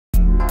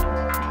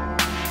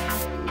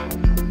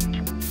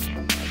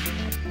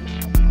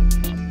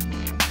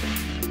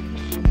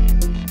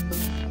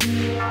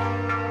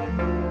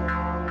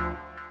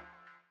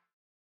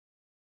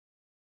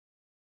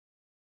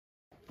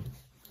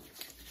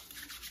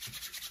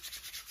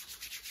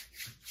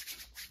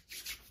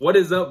What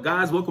is up,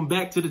 guys? Welcome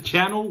back to the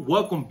channel.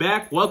 Welcome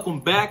back. Welcome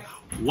back.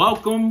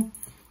 Welcome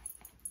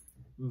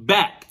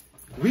back.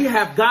 We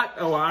have got,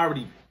 I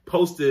already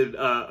posted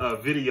a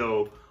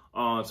video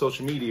on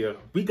social media.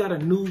 We got a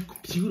new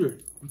computer.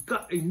 We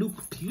got a new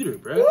computer,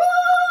 bro. Woo!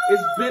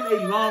 It's been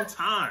a long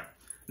time.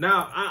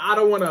 Now, I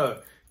don't want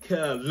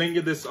to linger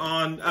this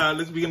on.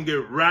 We can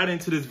get right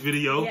into this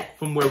video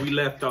from where we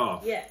left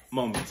off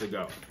moments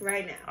ago.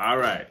 Right now. All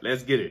right,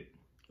 let's get it.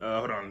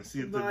 Hold on, let's see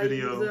if the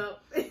video.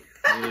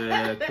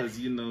 Yeah, because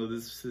you know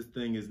this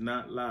thing is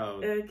not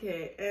loud.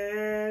 Okay,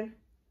 and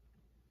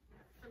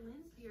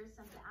Lynn Spears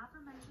sent the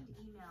aforementioned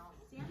email.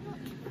 Samuel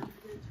Ingram,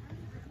 the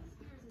attorney Britney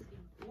Spears is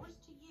being forced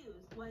to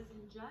use, was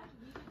in Judge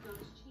Rita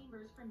Goat's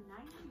chambers for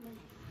 90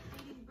 minutes,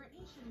 stating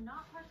Britney should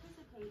not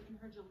participate in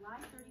her July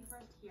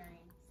 31st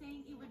hearing,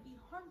 saying it would be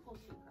harmful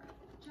to her.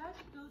 Judge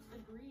Goat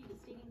agreed,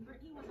 stating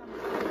Britney was on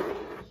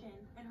medication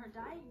and her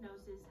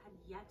diagnosis had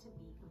yet to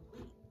be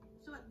complete.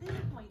 So at this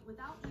point,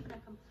 without even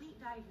a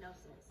complete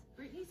diagnosis,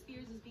 Britney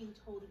Spears is being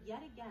told yet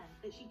again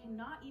that she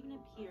cannot even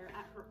appear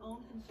at her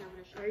own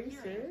conservatorship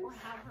hearing or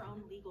have her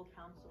own legal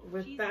counsel.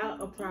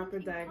 Without a proper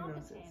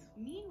diagnosis.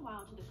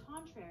 Meanwhile, to the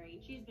contrary,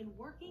 she has been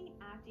working,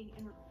 acting,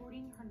 and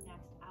recording her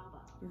next album.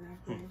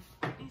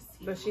 Exactly.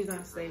 But she's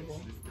unstable.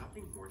 She was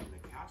nothing more than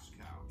a cash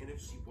cow. And if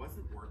she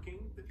wasn't working,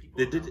 the people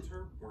around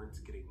her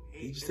weren't getting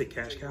paid. Did you just say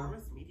cash cow?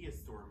 Enormous media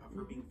storm of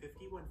her being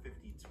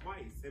 5150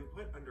 twice and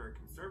put under a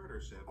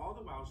conservatorship, all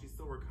the while she's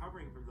still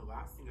recovering from the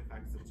lasting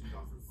effects of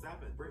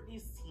 2007.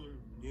 Britney's team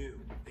knew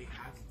they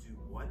had to do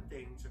one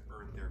thing to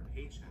earn their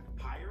paycheck: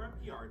 hire a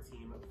PR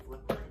team, flip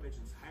her image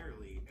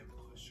entirely, and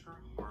push her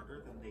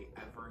harder than they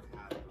ever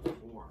had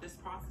before. This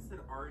process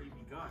had already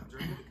begun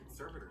during the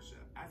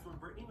conservatorship, as when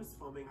Britney was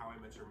filming How I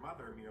Met Your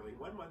Mother merely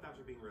 1 month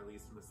after being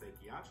released from the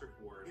psychiatric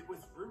ward, it was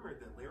rumored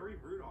that Larry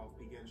Rudolph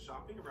began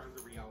shopping around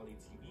the reality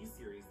TV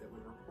series that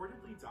would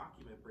reportedly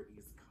document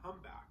Britney's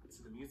comeback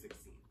to the music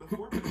scene.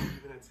 Before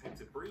Britney even had time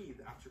to breathe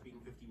after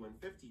being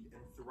 5150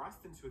 and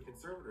thrust into a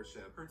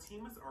conservatorship, her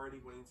team was already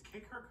wanting to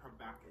kick her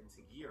comeback into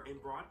gear and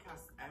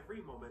broadcast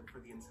every moment for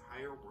the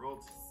entire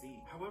world to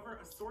see. However,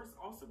 a source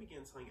also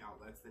began telling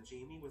outlets that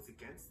Jamie was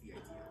against the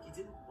idea. He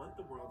didn't want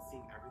the world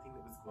seeing everything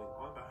that was going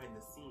on behind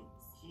the scenes.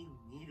 He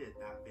needed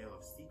that veil of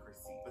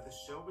secrecy, but the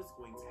show was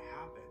going to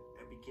happen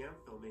and began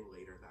filming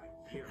later that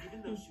year.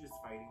 Even though she was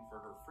fighting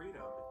for her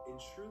freedom, in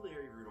true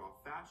Larry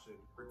Rudolph fashion,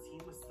 her team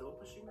was still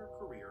pushing her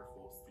career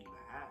full steam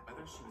ahead,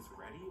 whether she was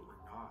ready or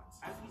not.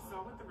 As we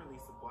saw with the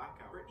release of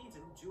Blackout, Britney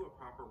didn't do a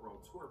proper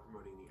world tour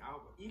promoting the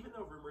album. Even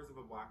though rumors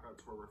of a Blackout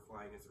tour were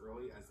flying as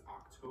early as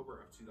October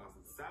of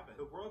 2007,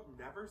 the world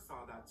never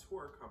saw that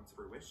tour come to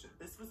fruition.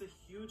 This was a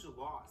huge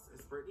loss,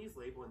 as Britney's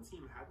label and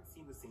team hadn't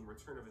seen the same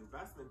return of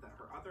investment that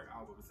her other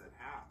albums had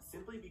had,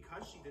 simply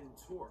because she didn't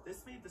tour.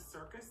 This made the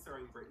circus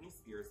starring Britney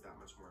Spears that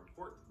much more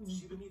important.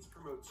 She would need to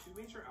promote 2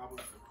 major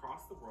albums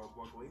across the world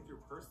while going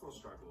through personal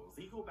struggles,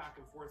 legal back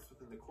and forth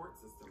within the court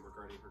system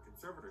regarding her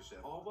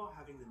conservatorship, all while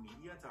having the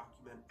media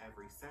document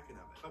every second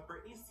of it. But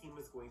Britney's team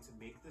was going to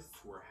make this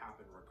tour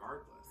happen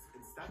regardless,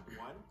 and step 1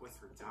 was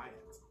her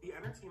diet. The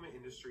entertainment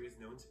industry is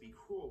known to be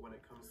cruel when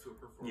it comes to a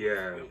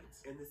performer's weight,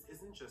 and this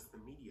isn't just the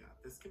media.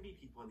 This can be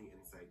people on the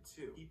inside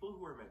too. People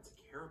who are meant to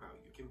care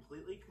about you,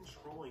 completely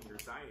controlling your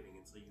dieting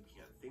until you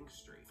can't think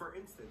straight. For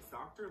instance,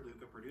 Dr.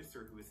 Luke, a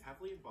producer who was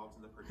heavily involved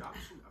in the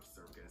production of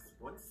Circus,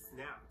 once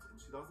snapped in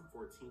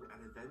 2014 at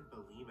a then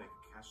bulimic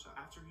Kesha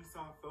after he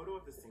saw a photo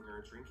of the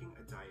singer drinking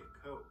a Diet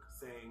Coke,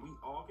 saying, "We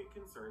all get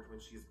concerned when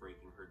she is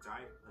breaking her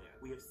diet plan.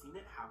 We have seen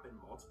it happen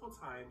multiple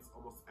times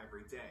almost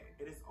every day.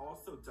 It is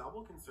also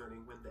double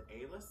concerning when the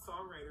A-list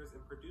songwriters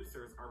and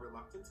producers are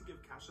reluctant to give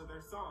Kesha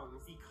their songs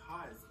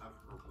because of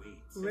her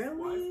weight." Really?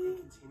 This was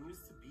and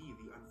continues to be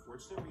the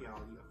unfortunate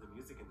reality of the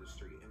music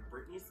industry, and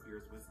Britney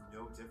Spears was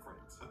no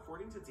different.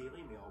 According to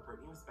Daily Mail,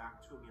 Britney was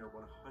back to a mere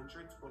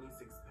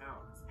 126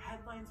 pounds.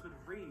 Headlines would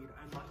read,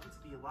 "I'm lucky to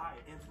be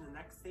alive," and in the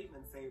next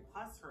statement say,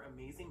 "plus her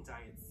amazing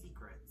diet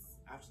secrets."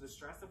 After the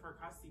stress of her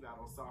custody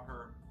battle saw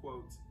her,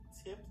 quote,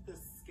 "tip the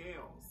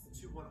scales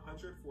to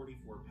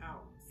 144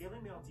 pounds. Daily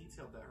Mail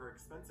detailed that her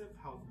expensive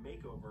health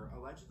makeover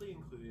allegedly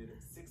included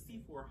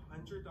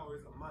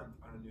 $6,400 a month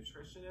on a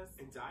nutritionist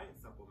and diet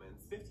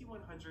supplements,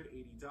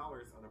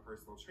 $5,180 on a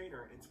personal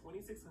trainer, and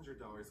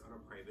 $2,600 on a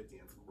private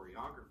dance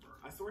choreographer.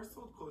 A source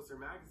told Closer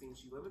magazine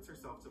she limits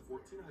herself to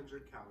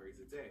 1,400 calories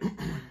a day,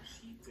 one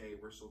cheat day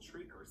where she'll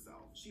treat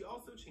herself. She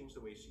also changed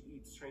the way she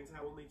eats, trying to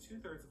have only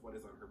 2/3 of what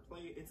is on her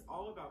plate. It's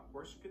all about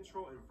portion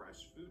control and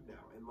fresh food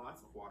now, and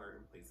lots of water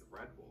in place of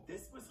Red Bull.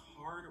 This was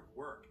hard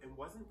work and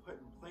wasn't put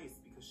in place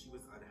because she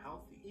was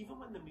unhealthy. Even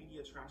when the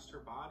media trashed her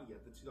body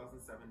at the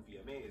 2007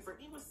 VMAs,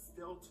 Britney was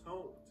still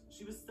toned.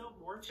 She was still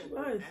more fit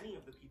than any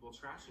of the people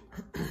trashing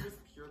her. This was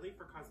purely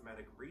for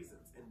cosmetic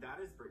reasons, and that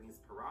is Britney's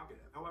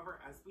prerogative. However,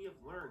 as we have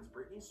learned,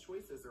 Britney's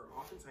choices are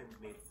oftentimes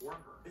made for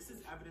her. This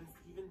is evidenced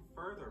even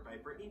further by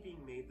Britney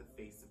being made the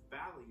face of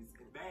Bally's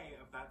in May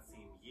of that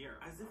same year.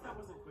 As if that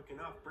wasn't quick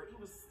enough, Britney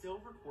was still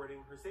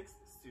recording her 6th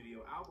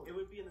studio album. It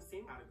would be in the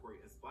same category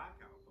as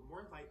Blackout, but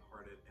more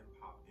lighthearted and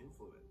pop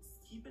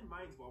influenced. Keep in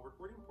mind, while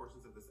recording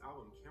portions of this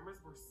album,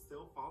 cameras were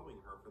still following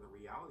her for the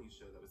reality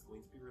show that was going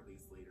to be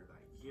released later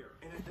that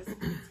year. And at this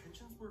point,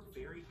 tensions were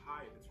very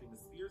high between the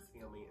Spears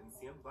family and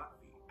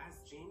T.E.M.B.S.L.H.F. As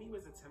Jamie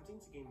was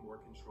attempting to gain more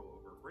control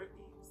over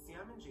Britney,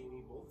 Sam and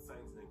Jamie both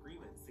signed an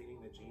agreement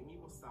stating that Jamie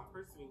will stop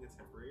pursuing a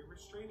temporary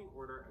restraining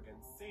order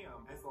against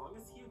Sam as long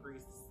as he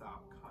agrees to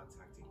stop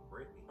contacting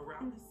Britney.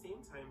 Around the same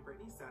time,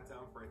 Britney sat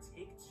down for a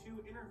Take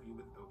 2 interview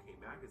with OK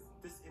Magazine.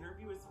 This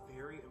interview is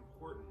very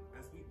important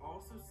as we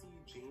also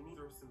see Jamie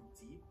throw some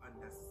deep,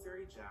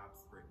 unnecessary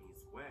jabs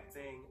Britney's way,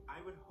 saying,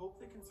 "I would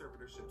hope the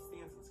conservatorship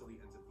stands until the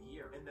end of the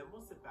year, and then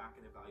we'll sit back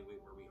and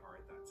evaluate where we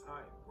are at that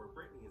time, where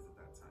Britney is at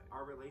that time.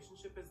 Our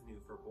relationship is new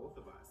for both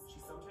of us. She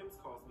sometimes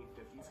calls me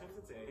 50 times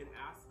a day and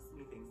asks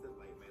me things that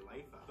light my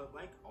life up. But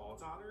like all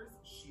daughters,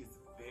 she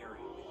is very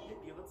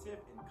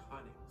manipulative and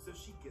cunning, so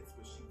she gets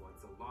what she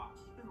wants a lot."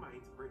 Keep in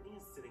mind, Britney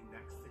is sitting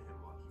next to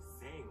him while he's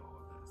saying all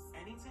of this.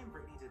 Anytime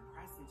Britney did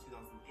press in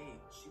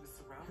 2008, she was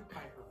surrounded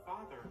by her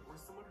father or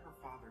someone her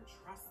father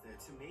trusted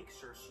to make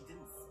sure she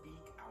didn't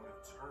speak out of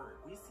turn.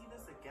 We see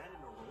this again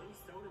in a Rolling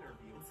Stone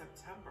interview in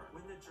September,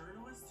 when the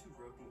journalist who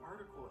wrote the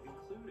article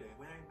included,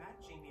 "When I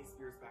met Jamie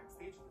Spears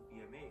backstage at the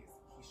VMAs,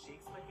 he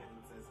shakes my hand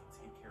and says,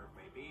 'Take care of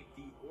my baby.'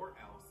 The 'or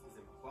else' is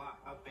implied.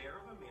 A bear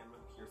of a man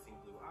with piercing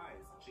blue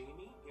eyes.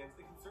 Jamie and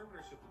the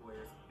conservatorship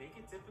lawyers make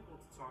it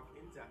difficult to talk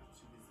in depth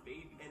to his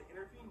baby, and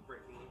interviewing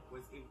Britney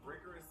was a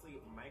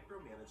rigorously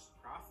micromanaged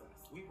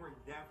process. We were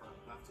never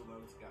left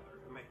alone together,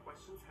 and my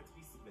questions had to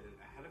be submitted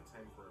ahead of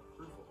time for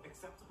approval.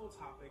 Acceptable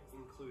topics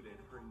included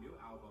her new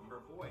album, her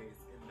boys,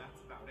 and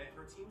that's about it.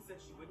 Her team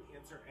said she wouldn't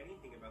answer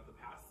anything about the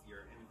past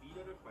year and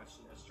vetoed a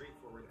question as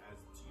straightforward as,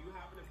 'Do you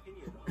have an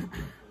opinion on the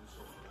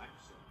presidential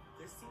election?'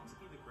 This seemed to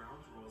be the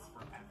ground rules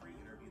for every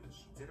interview that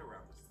she did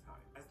around this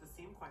time, as the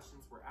same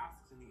questions were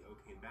asked in the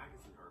OK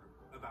Magazine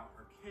article about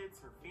her kids,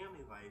 her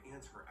family life,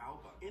 and her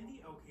album. In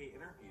the OK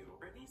interview,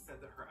 Britney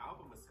said that her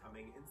album was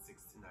coming in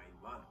 6 to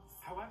 9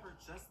 months. However,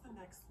 just the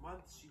next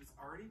month, she was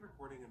already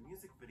recording a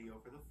music video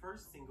for the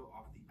first single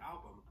off the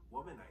album,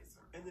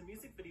 Womanizer. And the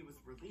music video was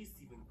released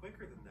even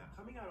quicker than that,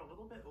 coming out a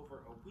little bit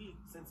over a week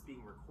since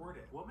being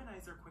recorded.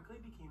 Womanizer quickly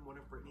became one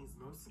of Britney's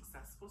most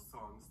successful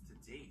songs to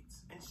date,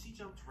 and she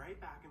jumped right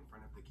back in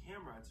front of the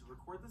camera to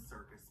record the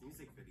Circus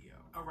music video.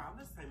 Around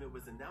this time, it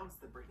was announced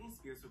that Britney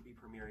Spears would be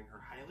premiering her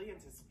highly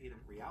anticipated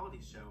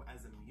reality show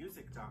as a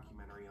music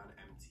documentary on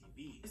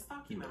MTV. This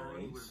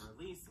documentary would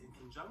release in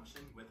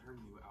conjunction with her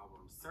new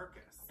album,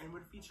 Circus, and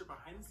would feature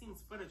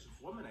behind-the-scenes footage of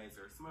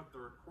Womanizer, some of the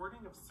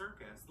recording of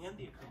Circus, and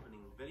the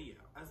accompanying video,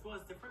 as well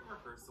as different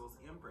rehearsals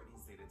and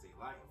Britney's day-to-day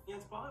life.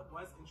 And while it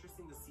was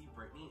interesting to see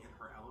Britney in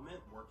her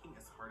element working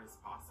as hard as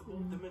possible,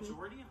 the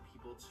majority of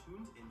people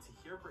tuned in to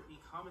hear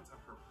Britney comment on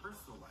her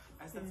personal life,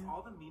 as that's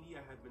all the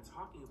media had been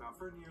talking about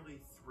for nearly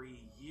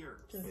 3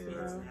 years.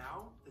 And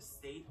now, the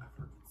state of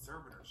her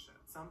conservatorship,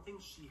 something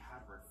she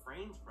had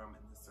refrained from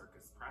in the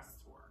Circus press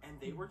tour. And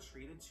they were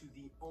treated to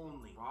the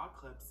only raw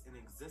clips in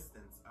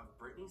existence of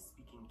Britney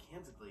speaking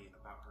candidly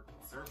about her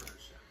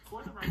conservatorship.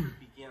 For the record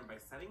began by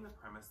setting the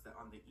premise that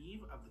on the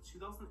eve of the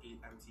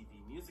 2008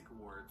 MTV Music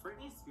Awards,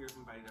 Britney Spears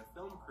invited a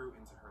film crew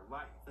into her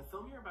life. The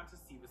film you're about to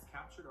see was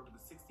captured over the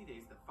 60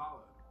 days that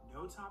followed.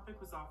 No topic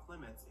was off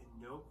limits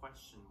and no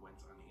question went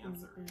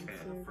unanswered.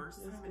 For the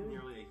first time in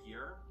nearly a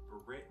year,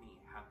 Britney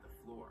had the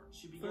floor.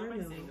 She began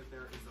by saying that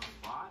there is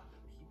a lot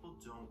that people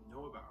don't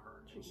know about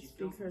her, and she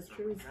feels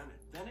misrepresented.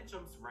 Then it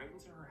jumps right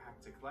into her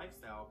hectic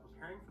lifestyle,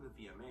 preparing for the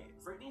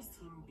VMAs. Britney's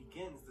team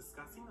begins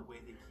discussing the way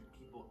they keep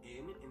people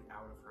in and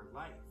out of her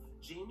life.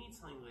 Jamie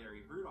telling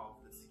Larry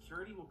Rudolph that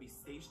security will be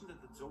stationed at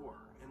the door,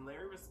 and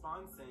Larry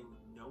responds saying,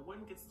 "No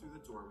one gets through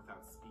the door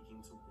without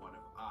speaking to one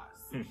of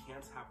us. You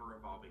can't have a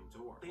revolving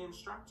door." They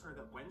instruct her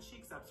that when she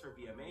accepts her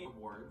VMA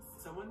awards,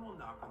 someone will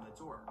knock on the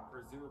door,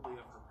 presumably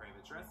of her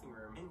private dressing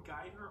room, and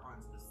guide her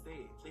onto the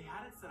stage. They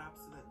had it set up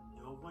so that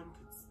no one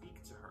could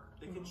speak to her.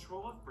 The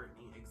control of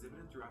Britney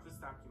exhibited throughout this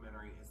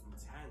documentary is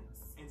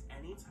intense, and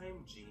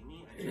anytime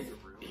Jamie enters a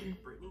room,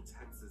 Britney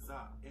tenses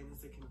up and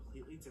is a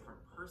completely different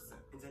person.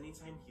 And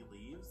anytime he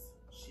leaves,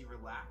 she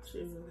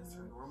relaxes and is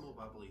her normal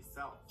bubbly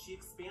self. She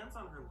expands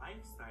on her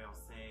lifestyle,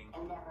 saying,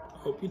 I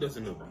hope he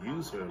doesn't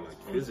abuse her,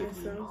 like,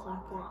 physically. Sounds like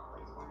I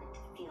always wanted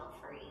to feel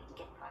free,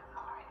 get in my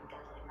car and go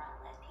and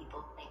not let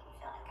people make me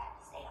feel like I have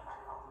to stay on my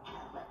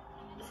own. But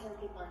certain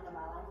people into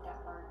my life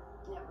that were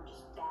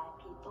just bad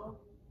people.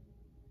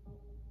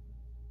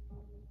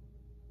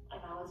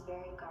 And I was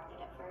very guarded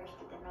at first,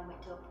 but then I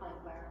went to a point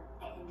where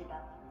I ended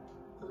up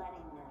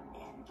letting them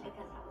in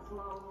because I was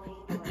lonely,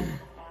 aware of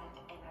the fact,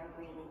 and I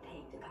really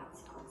paid the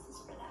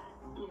consequences for that.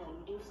 You know,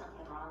 you do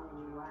something wrong and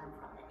you learn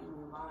from it, you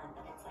move on,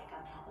 but it's like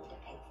I'm having to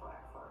pay for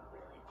it for a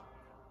really long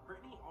time.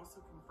 Britney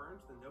also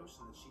confirmed the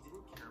notion that she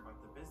didn't care about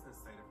the business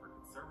side of her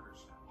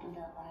conservatorship. In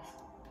the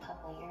last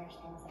couple of years,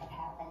 things that have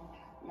happened,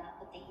 not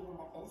with even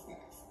the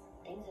business,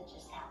 things that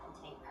just happened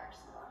to me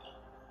personally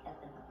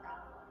have been the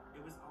problem.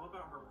 It was all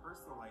about her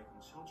personal life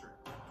and children.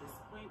 At this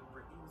point,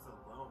 Britney was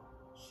alone.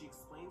 She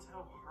explained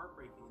how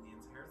heartbreaking the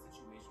entire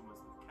situation was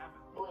with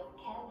Kevin. With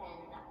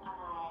Kevin,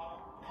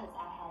 because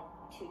I had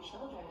 2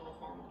 children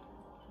with him,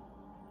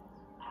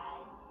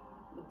 I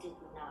did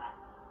not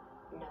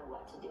know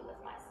what to do with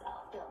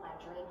myself. Built my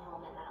dream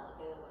home in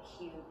Malibu, a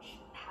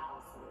huge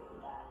house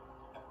and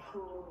a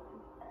pool,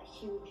 and a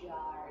huge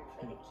yard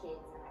for the kids,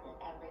 and I did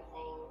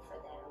everything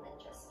for them, and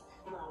just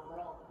my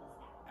world was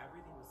that.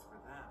 Everything was for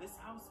them. This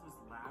house was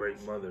lavish, Great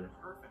mother.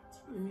 and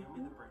perfect for the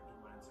family that Britney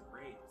wanted to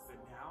raise. But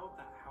now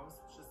that house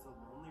was just a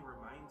lonely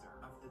reminder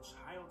of the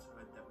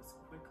childhood that was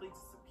quickly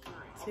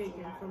disappearing.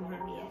 Taken from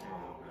her.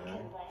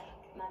 Because like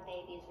my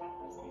babies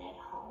represented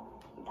home.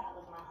 That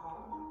was my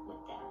home with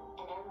them.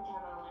 And every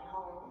time I went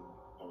home,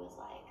 it was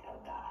like,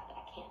 oh God,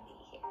 I can't be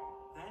here.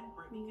 Then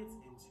Britney gets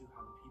into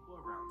how the people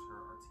around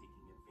her are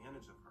taking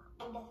advantage of her.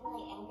 I'm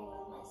definitely angry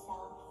with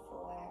myself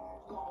for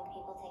letting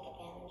people take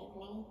advantage of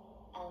me.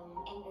 I'm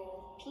angry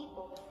with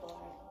people for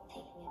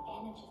taking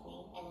advantage of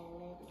me and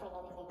for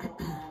letting me go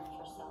on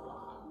for so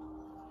long.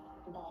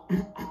 But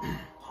I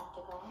have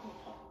to go on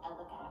with it. I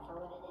look at it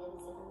for what it is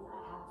and I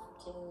have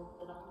to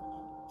live on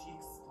with it. She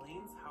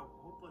explains how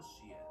hopeless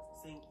she is,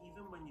 saying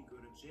even when you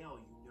go to jail,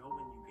 you know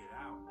when you get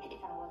out.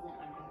 If I wasn't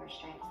under the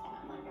restraints that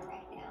I'm under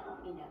right now,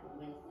 you know,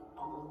 with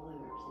all the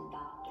lawyers and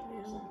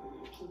doctors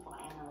and people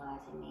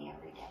analyzing me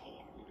every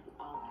day and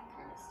all that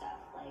kind of stuff,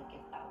 like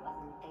if I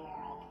wasn't there,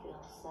 I'd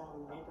feel so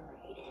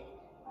liberated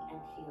and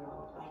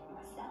feel like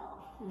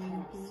myself, kind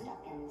of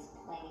stuck in this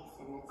place,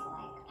 and it's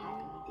like, how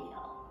do you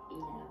deal? You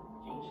know,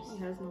 they just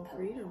She has no cope,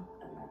 freedom.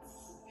 and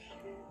that's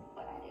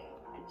what I do.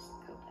 I just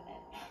cope with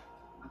it.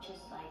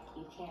 Just like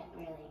you can't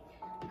really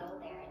go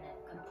there in a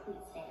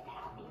complete state of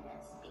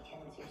happiness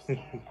because you're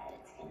scared that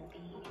it's going to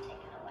be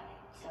taken away.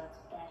 So it's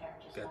better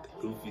just Got not the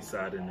to goofy feel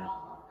side in it at there.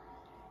 all,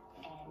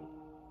 and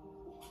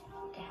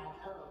to have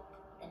hope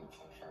than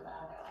to feel the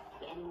other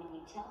way. And when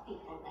you tell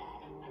people that,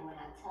 and when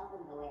I tell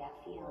them the way I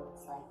feel,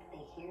 it's like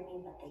they hear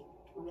me, but they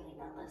really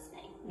not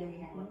listening. They're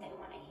hearing what they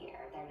want to hear.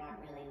 They're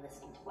not really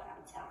listening to what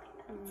I'm telling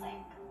them. It's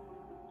like,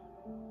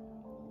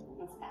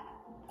 it's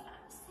bad, but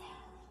I'm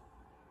sad.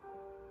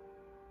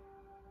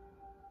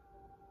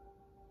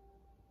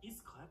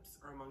 These clips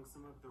are among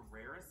some of the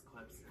rarest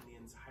clips in the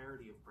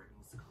entirety of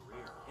Britney's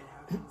career and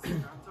have been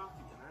scrubbed off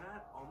the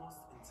internet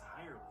almost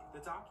entirely. The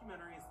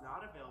documentary is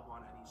not available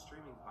on any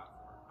streaming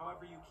platform.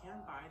 However, you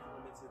can buy the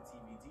limited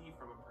DVD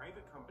from a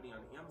private company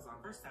on Amazon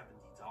for $70.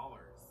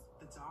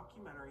 The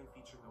documentary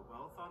featuring a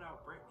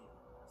well-thought-out Britney,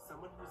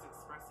 someone who's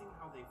expressing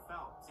how they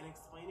felt and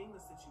explaining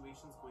the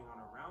situations going on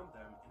around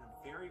them in a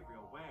very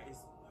real way, is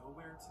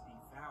nowhere to be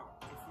found.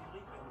 It's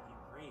nearly been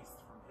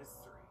erased from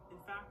history. In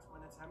fact,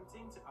 when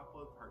attempting to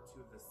upload part 2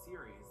 of the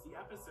series, the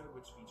episode,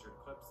 which featured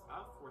clips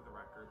of For the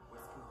Record,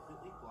 was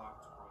completely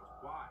blocked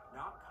worldwide.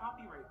 Not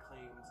copyright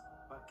claimed,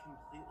 but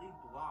completely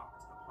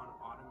blocked upon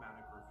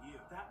automatic review.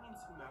 That means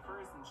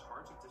whomever is in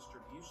charge of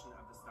distribution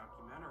of this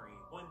documentary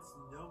wants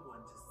no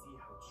one to see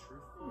how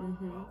truthful,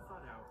 well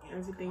thought out, and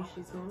Everything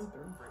she's gone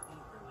through. Britney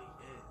really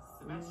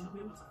is. The best you'll be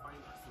able to find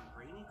are some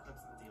grainy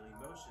clips on Daily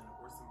Motion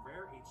or some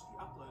rare HD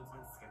uploads on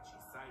sketchy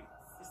sites.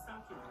 This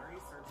documentary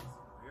serves as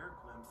a rare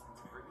glimpse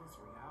into Britney's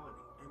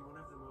reality and one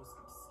of the most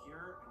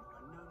obscure and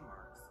unknown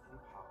marks in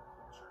pop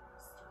culture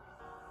history.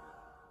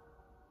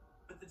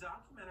 With the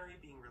documentary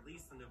being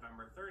released on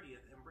November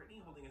 30th and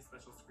Britney holding a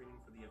special screening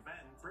for the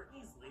event,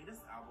 Britney's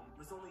latest album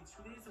was only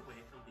 2 days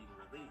away from being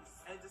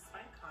released. And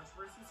despite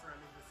controversy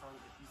surrounding her song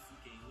If You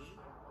Seek Amy,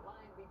 the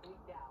line we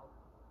bleeped out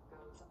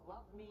goes,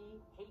 love me,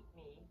 hate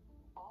me,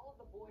 all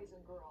of the boys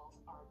and girls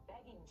are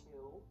begging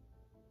to,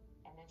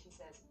 and then she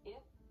says,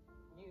 if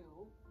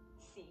you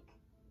seek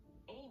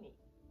Amy.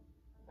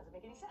 Doesn't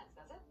make any sense,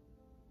 does it?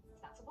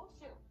 It's not supposed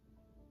to.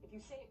 If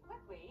you say it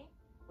quickly,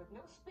 with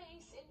no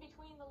space in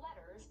between the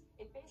letters,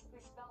 it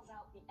basically spells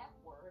out the F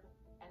word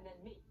and then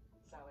me.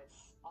 So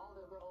it's all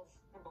the girls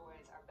and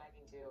boys are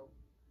begging to.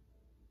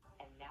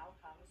 And now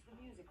comes the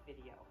music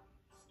video,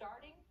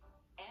 starting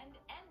and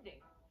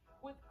ending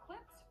with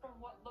clips from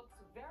what looks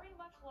very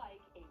much like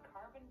a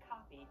carbon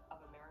copy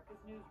of America's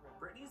Newsroom.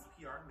 Britney's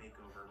PR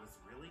makeover was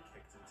really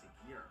kicked into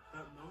gear,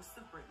 but most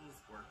of Britney's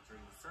work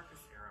during the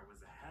circus era was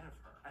ahead of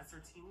her, as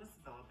her team was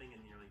developing a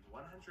nearly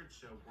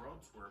 100-show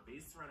world tour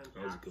based around an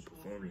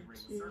actual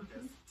free-ring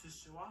circus to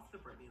show off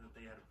the Britney that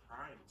they had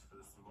primed for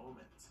this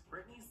moment.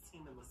 Britney's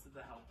team enlisted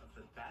the help of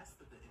the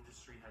best that the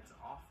industry had to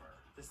offer.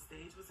 The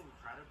stage was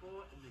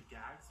incredible and the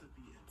gags would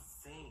be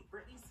insane.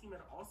 Britney's team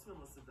had also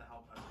enlisted the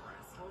help of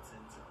Perez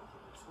Hilton to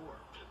open the tour.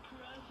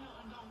 Perez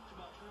Hilton talks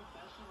about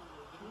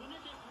professionalism. When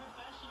is it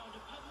professional to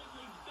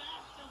publicly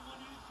bash someone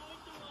who's going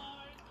through a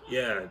hard time?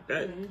 Yeah,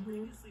 that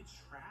Previously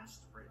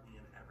trashed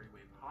Britney in every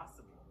way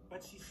possible,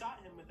 but she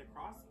shot him with a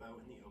crossbow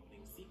in the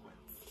opening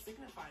sequence,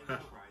 signifying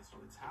her rise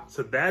from the tabloids.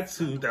 so that's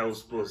who that was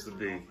supposed to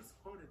be. Was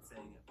quoted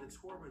saying the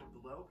tour would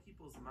blow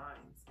people's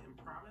minds and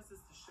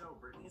promises to show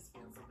Britney's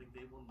fans something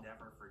they will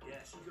never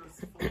forget. She goes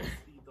full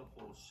speed the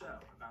whole show,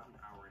 about an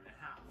hour and a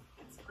half.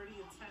 It's pretty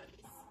intense.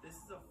 This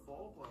is a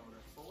full-blown,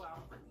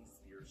 full-out Britney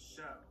Spears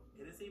show.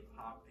 It is a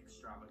pop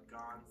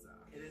extravaganza.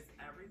 It is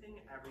everything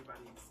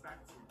everybody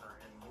expects from her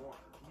and more.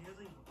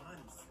 Nearly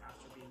months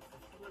after being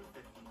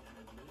 5150 and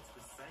admitted to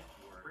a psych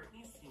ward,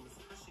 Britney's team was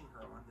pushing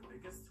her on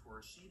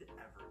worst she'd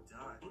ever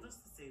done. Needless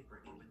to say,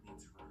 Britney would need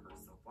to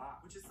rehearse a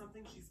lot, which is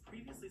something she's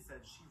previously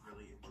said she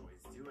really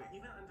enjoys doing,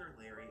 even under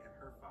Larry and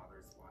her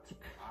father's watchful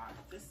eye.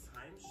 This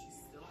time, she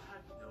still had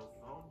no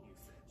phone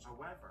usage.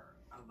 However,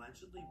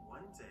 allegedly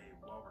one day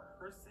while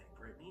rehearsing,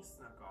 Britney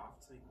snuck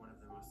off to make one of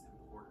the most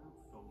important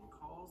phone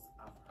calls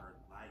of her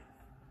life.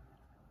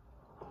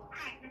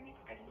 Hi, my name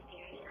is Britney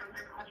Spears.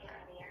 I called you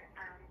earlier,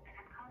 and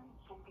I'm calling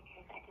in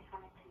because I just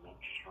wanted to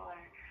make sure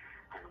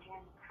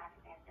during the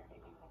process of it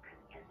in the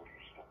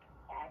conservatorship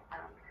that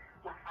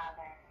my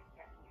father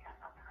set me up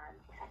upon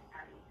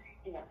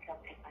to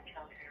help take my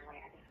children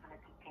away. I just want to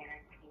be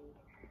guaranteed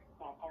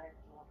that there is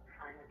no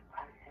time in the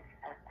process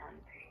of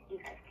you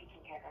guys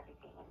taking care of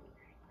everything and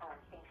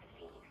things are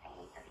being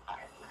explained as far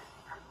as my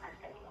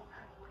custodial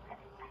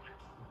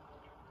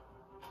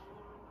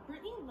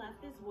Britney left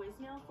this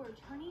voicemail for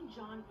attorney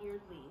John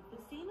Eardley,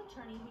 the same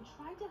attorney who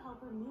tried to help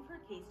her move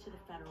her case to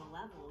the federal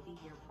level the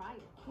year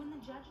prior. When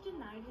the judge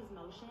denied his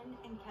motion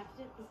and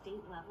kept it at the state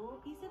level,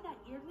 he said that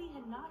Eardley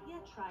had not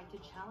yet tried to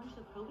challenge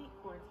the probate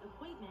court's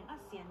appointment of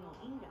Samuel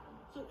Ingham,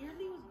 so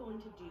Eardley was going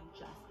to do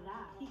just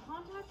that. He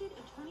contacted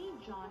attorney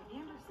John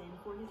Anderson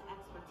for his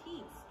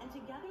expertise, and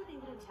together they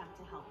would attempt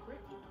to help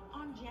Britney.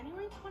 On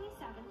January 27,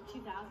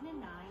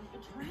 2009,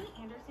 attorney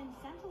Anderson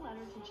sent a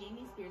letter to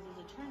Jamie Spears'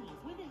 attorneys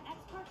with an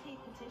ex parte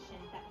petition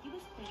that he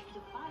was planning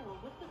to file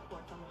with the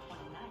courts on the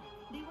 29th.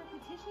 They were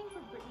petitioning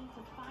for Britney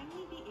to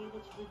finally be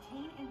able to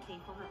retain and pay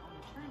for her own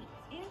attorneys,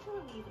 and to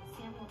relieve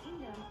Samuel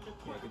Ingham, the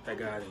court. Get that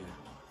guy out of here.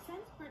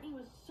 Since Britney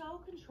was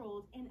so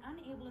controlled and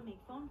unable to make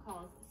phone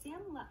calls,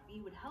 T.E.M.B.S.L.H.F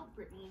would help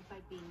Britney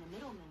by being the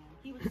middleman.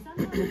 He would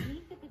somehow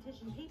sneak the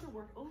petition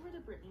paperwork over to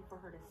Britney for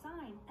her to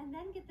sign, and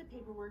then get the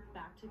paperwork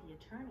back to the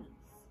attorneys.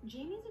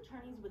 Jamie's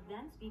attorneys would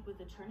then speak with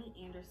attorney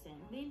Anderson.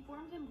 They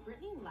informed him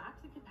Britney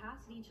lacked the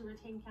capacity to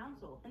retain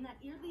counsel, and that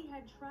Eardley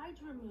had tried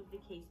to remove the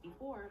case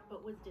before,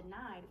 but was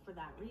denied for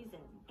that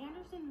reason.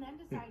 Anderson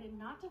then decided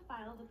not to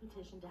file the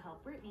petition to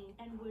help Britney,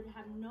 and would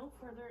have no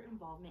further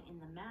involvement in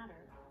the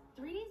matter.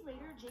 3 days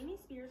later, Jamie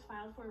Spears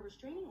filed for a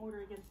restraining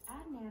order against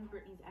Adnan,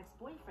 Britney's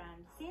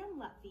ex-boyfriend,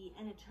 T.E.M.B.S.L.H.F,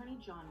 and attorney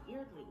John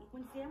Eardley.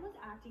 When Sam was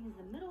acting as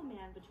the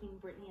middleman between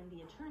Britney and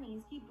the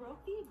attorneys, he broke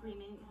the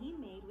agreement he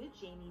made with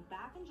Jamie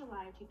back in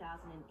July of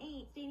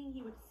 2008, stating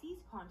he would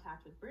cease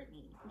contact with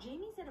Britney.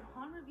 Jamie said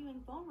upon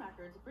reviewing phone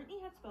records, Britney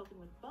had spoken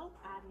with both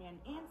Adnan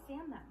and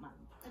Sam that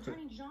month.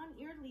 Attorney John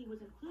Eardley was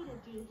included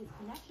due to his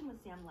connection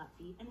with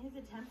T.E.M.B.S.L.H.F and his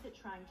attempts at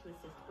trying to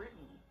assist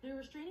Britney. The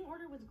restraining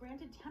order was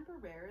granted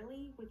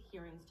temporarily with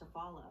hearings to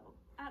follow.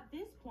 At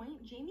this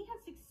point, Jamie had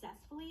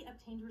successfully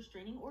obtained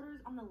restraining orders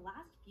on the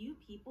last few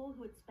people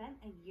who had spent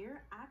a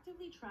year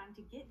actively trying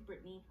to get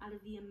Britney out of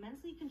the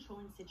immensely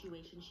controlling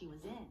situation she was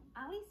in.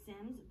 Allie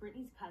Sims,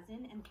 Britney's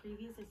cousin and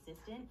previous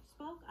assistant,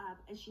 spoke up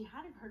as she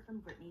hadn't heard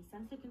from Britney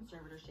since the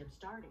conservatorship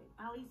started.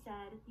 Allie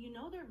said, "You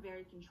know they're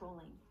very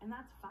controlling, and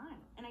that's fine.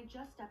 And I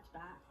just stepped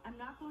back. I'm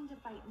not going to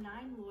fight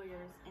 9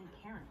 lawyers and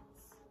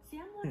parents."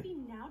 T.E.M.B.S.L.H.F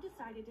now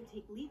decided to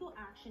take legal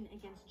action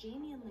against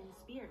Jamie and Lynn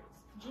Spears.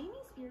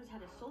 Jamie Spears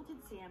had assaulted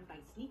Sam by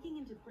sneaking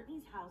into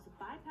Britney's house,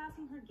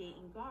 bypassing her gate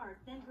and guard,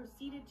 then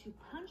proceeded to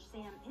punch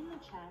Sam in the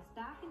chest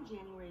back in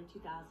January of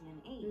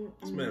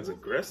 2008. This man's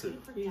aggressive.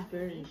 He's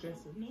very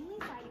aggressive. Mainly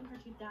citing her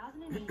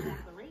 2008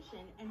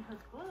 declaration and her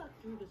book,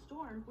 Through the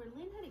Storm, where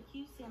Lynn had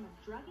accused Sam of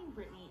drugging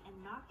Britney and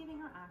not giving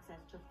her access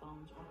to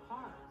phones or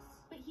cars.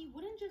 But he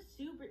wouldn't just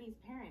sue Britney's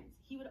parents.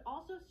 He would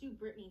also sue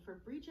Britney for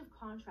breach of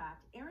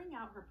contract, airing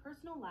out her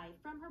personal life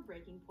from her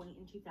breaking point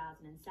in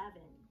 2007.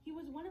 He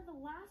was one of the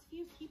last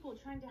few people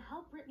trying to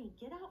help Britney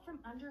get out from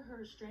under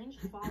her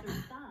estranged father's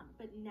thumb,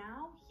 but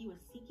now he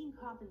was seeking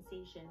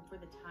compensation for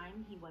the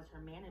time he was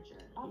her manager.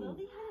 Although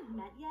they hadn't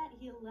met yet,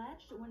 he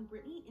alleged when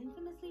Britney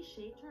infamously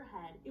shaved her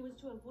head, it was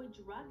to avoid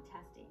drug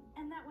testing,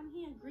 and that when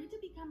he agreed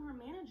to become her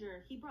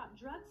manager, he brought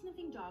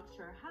drug-sniffing dogs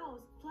to her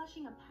house,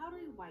 flushing a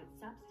powdery white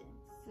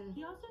substance.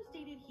 He also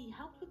stated he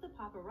helped with the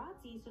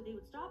paparazzi so they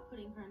would stop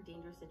putting her in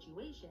dangerous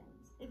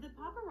situations. If the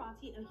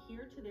paparazzi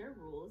adhered to their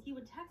rules, he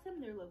would text them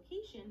their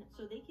location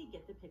so they could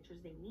get the pictures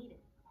they needed.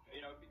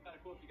 You know, it'd be kind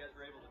of cool if you guys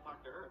were able to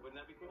talk to her.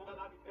 Wouldn't that be cool?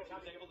 If she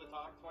was able to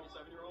talk,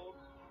 27-year-old,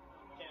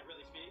 can't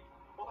really speak,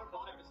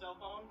 doesn't have a cell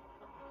phone,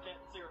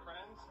 can't see her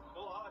friends. A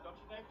little odd, don't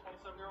you think?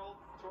 27-year-old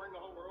touring the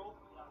whole world?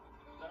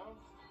 No?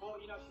 Well,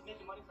 you know, she's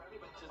making money for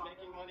everybody. She's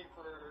making money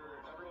for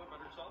everyone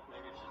but herself,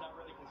 maybe. She's not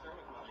really concerned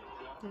with money,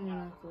 you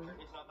know?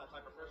 She's not that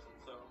type of person,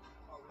 so...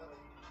 Oh, really?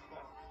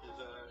 Yeah.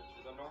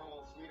 She's a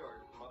normal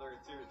sweetheart, mother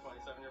of 2,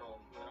 27-year-old,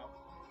 you know?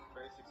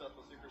 Very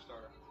successful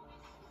superstar.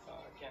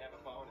 Can't have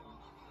a phone and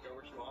go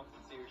where she wants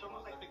and see who she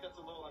wants. I think that's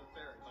a little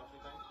unfair, don't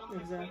you think?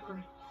 Exactly.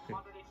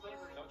 Modern day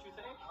slavery. Don't you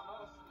think?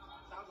 Almost.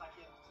 Sounds like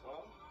it.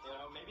 Well, you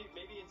know,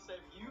 maybe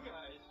instead of you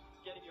guys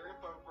getting your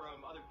info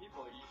from other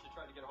people, you should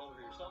try to get a hold of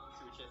her yourself and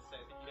see what she has to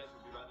say. I think you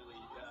guys would be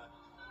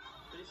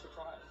pretty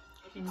surprised.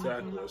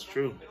 Exactly, that's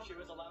true. If she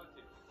was allowed to.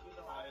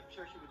 I'm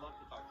sure she would love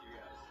to talk to you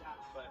guys,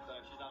 but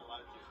she's not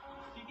allowed to.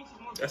 Do you think she's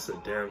more... That's a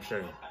damn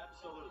shame.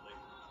 Absolutely.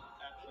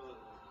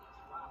 Absolutely.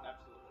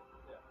 Absolutely.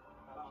 Yeah.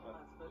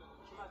 compliments, but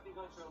she must be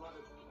going through a lot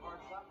of hard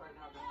stuff right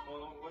now.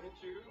 Well, wouldn't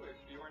you if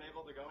you weren't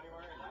able to go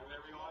anywhere and do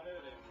whatever you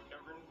wanted and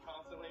govern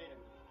constantly and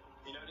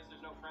you notice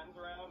there's no friends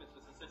around, it's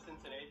just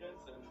assistants and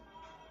agents and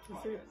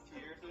That's it. 2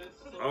 years of this.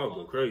 I'll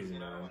go crazy,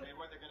 you know, man. and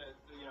where they're gonna,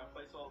 you know,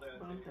 place all the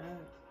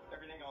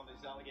everything on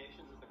these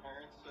allegations that the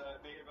parents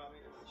made about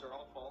me, which are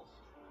all false,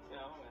 you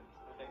know, and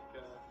I think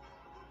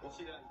we'll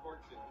see that in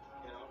court soon.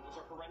 You know,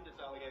 those are horrendous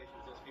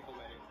allegations those people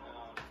made.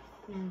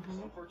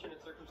 Just unfortunate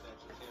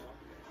circumstances, you know.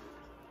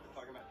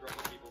 Talking about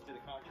drugging people to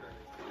the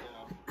contrary, you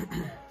know.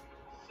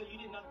 So you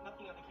did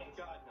nothing on the case?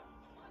 God, no.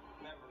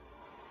 Never.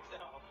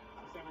 No.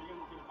 Sam, are you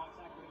going to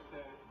contact with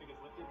it if it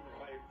gets lifted?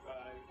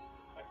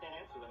 I can't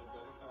answer that,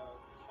 but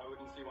I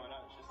wouldn't see why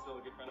not. She's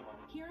still a good friend of mine.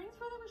 Hearings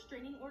for the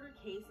restraining order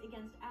case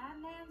against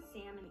Adnan,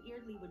 Sam, and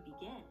Eardley would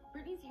begin.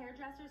 Britney's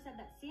hairdresser said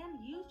that Sam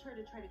used her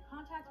to try to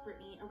contact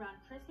Britney around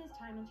Christmas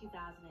time in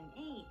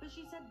 2008, but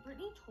she said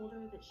Britney told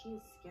her that she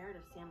is scared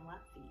of Sam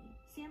Lutfi.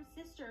 Sam's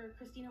sister,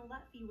 Christina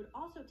Lutfi, would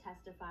also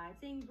testify,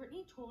 saying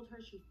Britney told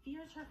her she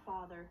fears her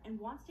father and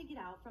wants to get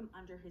out from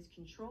under his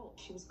control.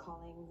 She was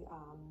calling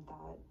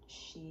that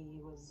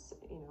she was,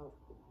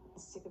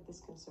 sick of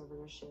this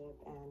conservatorship,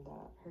 and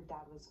her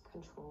dad was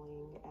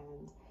controlling,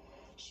 and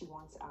she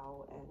wants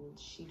out, and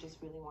she just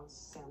really wants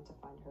Sam to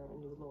find her a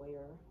new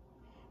lawyer,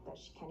 that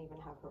she can't even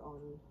have her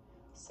own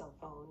cell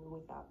phone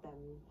without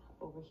them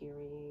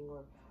overhearing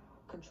or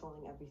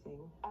controlling everything.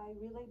 I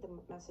relayed the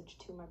message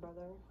to my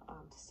brother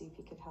to see if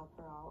he could help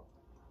her out.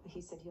 He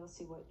said he'll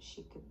see what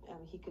he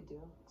could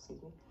do,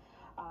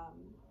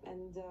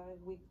 and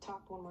we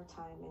talked one more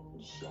time,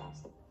 and she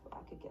asked if I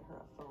could get her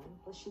a phone.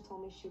 She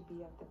told me she'd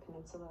be at the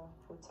Peninsula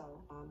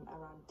Hotel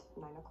around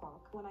 9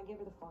 o'clock. When I gave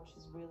her the phone,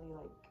 she's really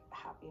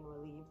happy and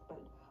relieved, but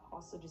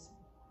also just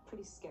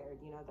pretty scared,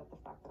 that the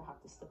fact that I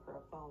have to slip her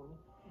a phone,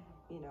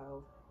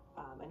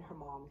 and her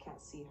mom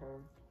can't see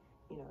her,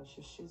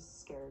 she's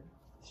scared.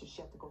 So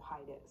she had to go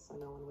hide it so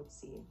no one would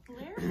see.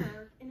 Blair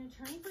Burke, an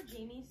attorney for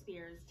Jamie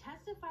Spears,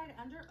 testified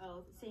under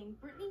oath saying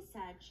Britney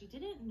said she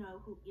didn't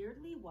know who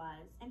Eardley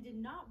was and did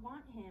not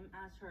want him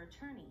as her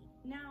attorney.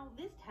 Now,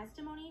 this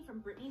testimony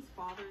from Britney's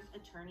father's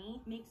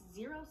attorney makes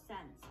zero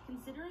sense,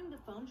 considering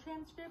the phone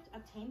transcript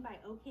obtained by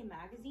OK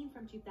Magazine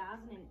from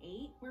 2008,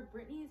 where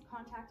Britney is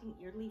contacting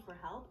Eardley for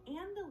help,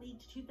 and the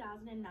leaked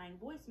 2009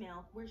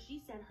 voicemail where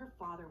she said her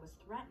father was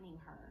threatening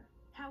her.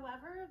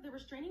 However, the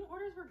restraining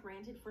orders were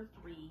granted for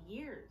 3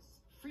 years.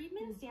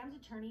 Friedman, Sam's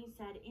attorney,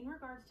 said in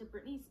regards to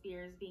Britney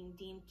Spears being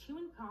deemed too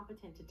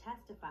incompetent to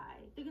testify,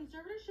 the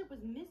conservatorship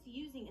was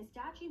misusing a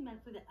statute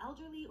meant for the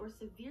elderly or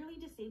severely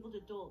disabled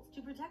adults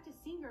to protect a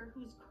singer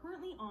who's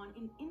currently on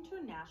an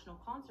international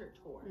concert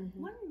tour.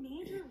 One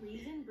major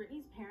reason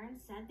Britney's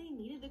parents said they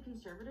needed the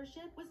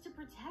conservatorship was to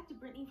protect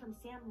Britney from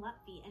Sam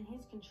Lutfi and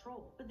his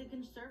control, but the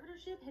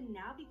conservatorship had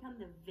now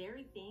become the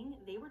very thing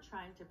they were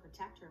trying to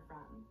protect her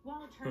from.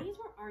 While attorneys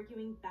were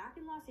arguing back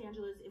in Los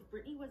Angeles if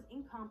Britney was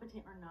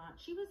incompetent or not,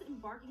 she was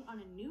embarking on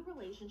a new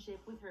relationship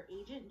with her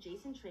agent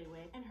Jason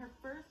Trawick and her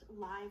first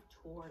live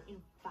tour in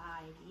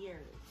 5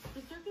 years.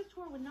 The circus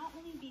tour would not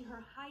only be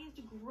her highest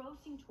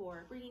grossing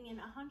tour, bringing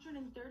in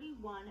 $131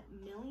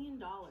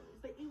 million,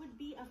 but it would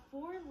be a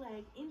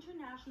 4-leg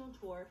international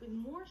tour with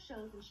more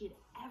shows than she had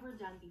ever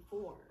done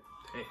before.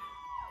 Hey.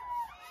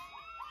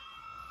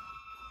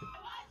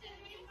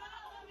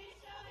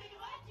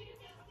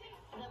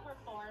 The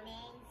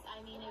performance,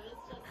 I mean, it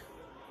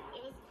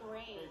was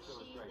great.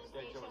 The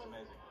stage show was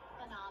amazing.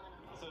 Phenomenal.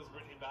 So is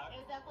Britney back?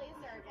 It was definitely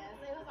a circus.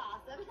 It was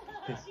awesome.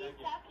 She's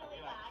definitely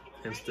back.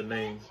 Hence the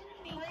name.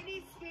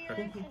 Britney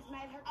Spears has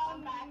made her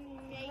comeback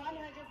 100%.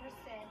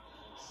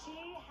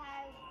 She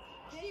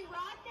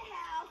rocked the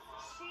house.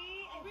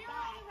 She is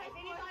back. If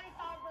anybody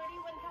thought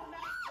Britney wouldn't come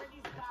back,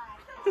 Britney's back.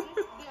 Just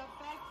the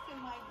effects and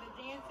the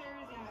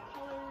dancers and the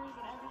colors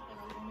and everything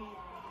was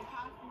amazing. The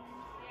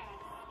costumes. Yes.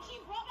 She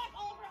brought back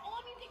all of her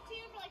old music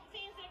too for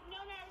fans that have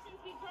known her ever since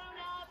we've grown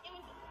up. It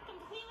was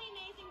completely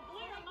amazing.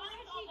 Blew her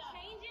mind. She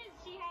changes.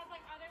 She has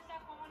other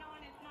stuff going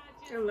on. It's not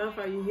just. I love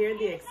how you hear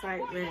the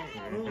excitement.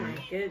 Oh my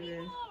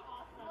goodness.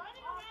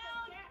 Running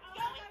around,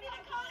 going to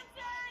the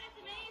concert. It's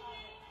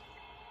amazing.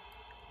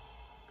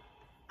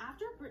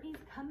 After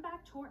Britney's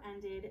comeback tour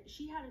ended,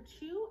 she had a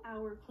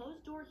 2-hour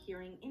closed-door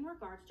hearing in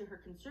regards to her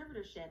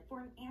conservatorship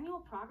for an annual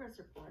progress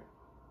report.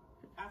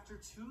 After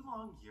 2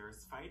 long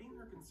years fighting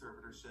her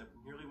conservatorship,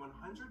 nearly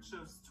 100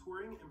 shows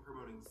touring and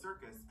promoting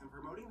Circus, and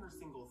promoting her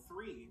single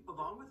 3,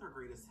 along with her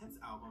greatest hits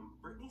album,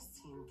 Britney's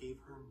team gave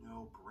her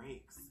no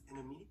breaks. And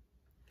immediately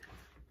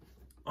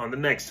On the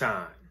next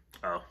time.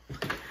 Oh.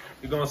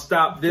 We're going to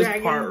stop this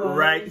part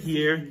right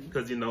here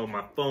because,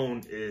 my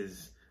phone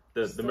is,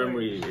 the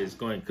memory is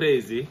going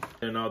crazy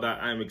and all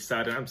that. I'm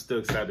excited. I'm still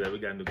excited that we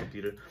got a new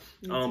computer.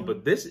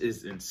 But this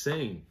is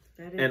insane.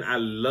 And I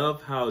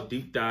love how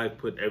Deep Dive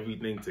put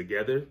everything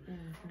together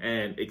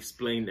and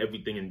explained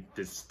everything in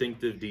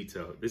distinctive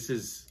detail. This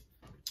is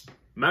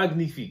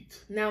magnifique.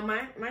 Now,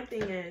 my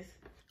thing is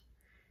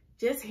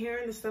just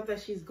hearing the stuff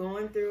that she's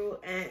going through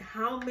and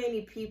how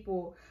many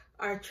people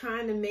are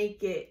trying to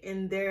make it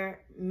in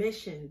their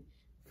mission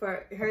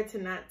for her to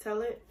not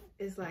tell it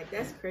is like,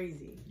 that's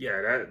crazy.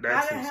 Yeah,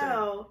 that's how the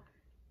hell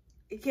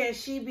can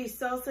she be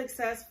so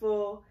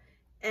successful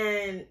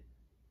and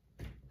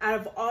out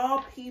of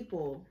all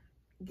people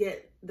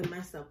get the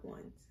messed up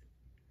ones?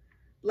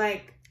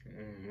 Like,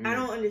 I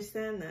don't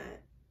understand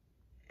that.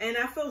 And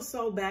I feel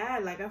so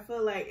bad. Like, I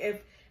feel like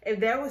if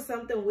there was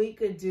something we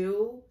could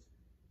do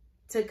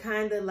to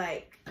kind of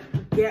like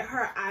get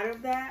her out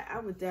of that, I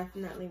would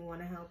definitely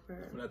want to help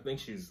her. I think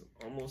she's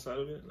almost out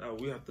of it.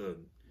 We have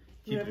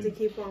to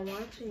keep on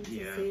watching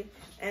to see.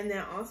 And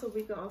then also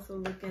we could also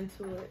look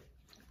into it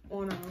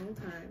on our own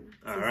time.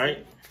 All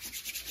right.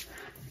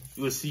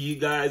 We'll see you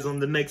guys on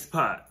the next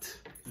part.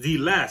 The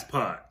last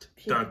part.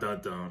 Pew. Dun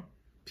dun dun.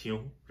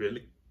 Pew.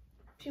 Really?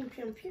 Pew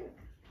pew pew.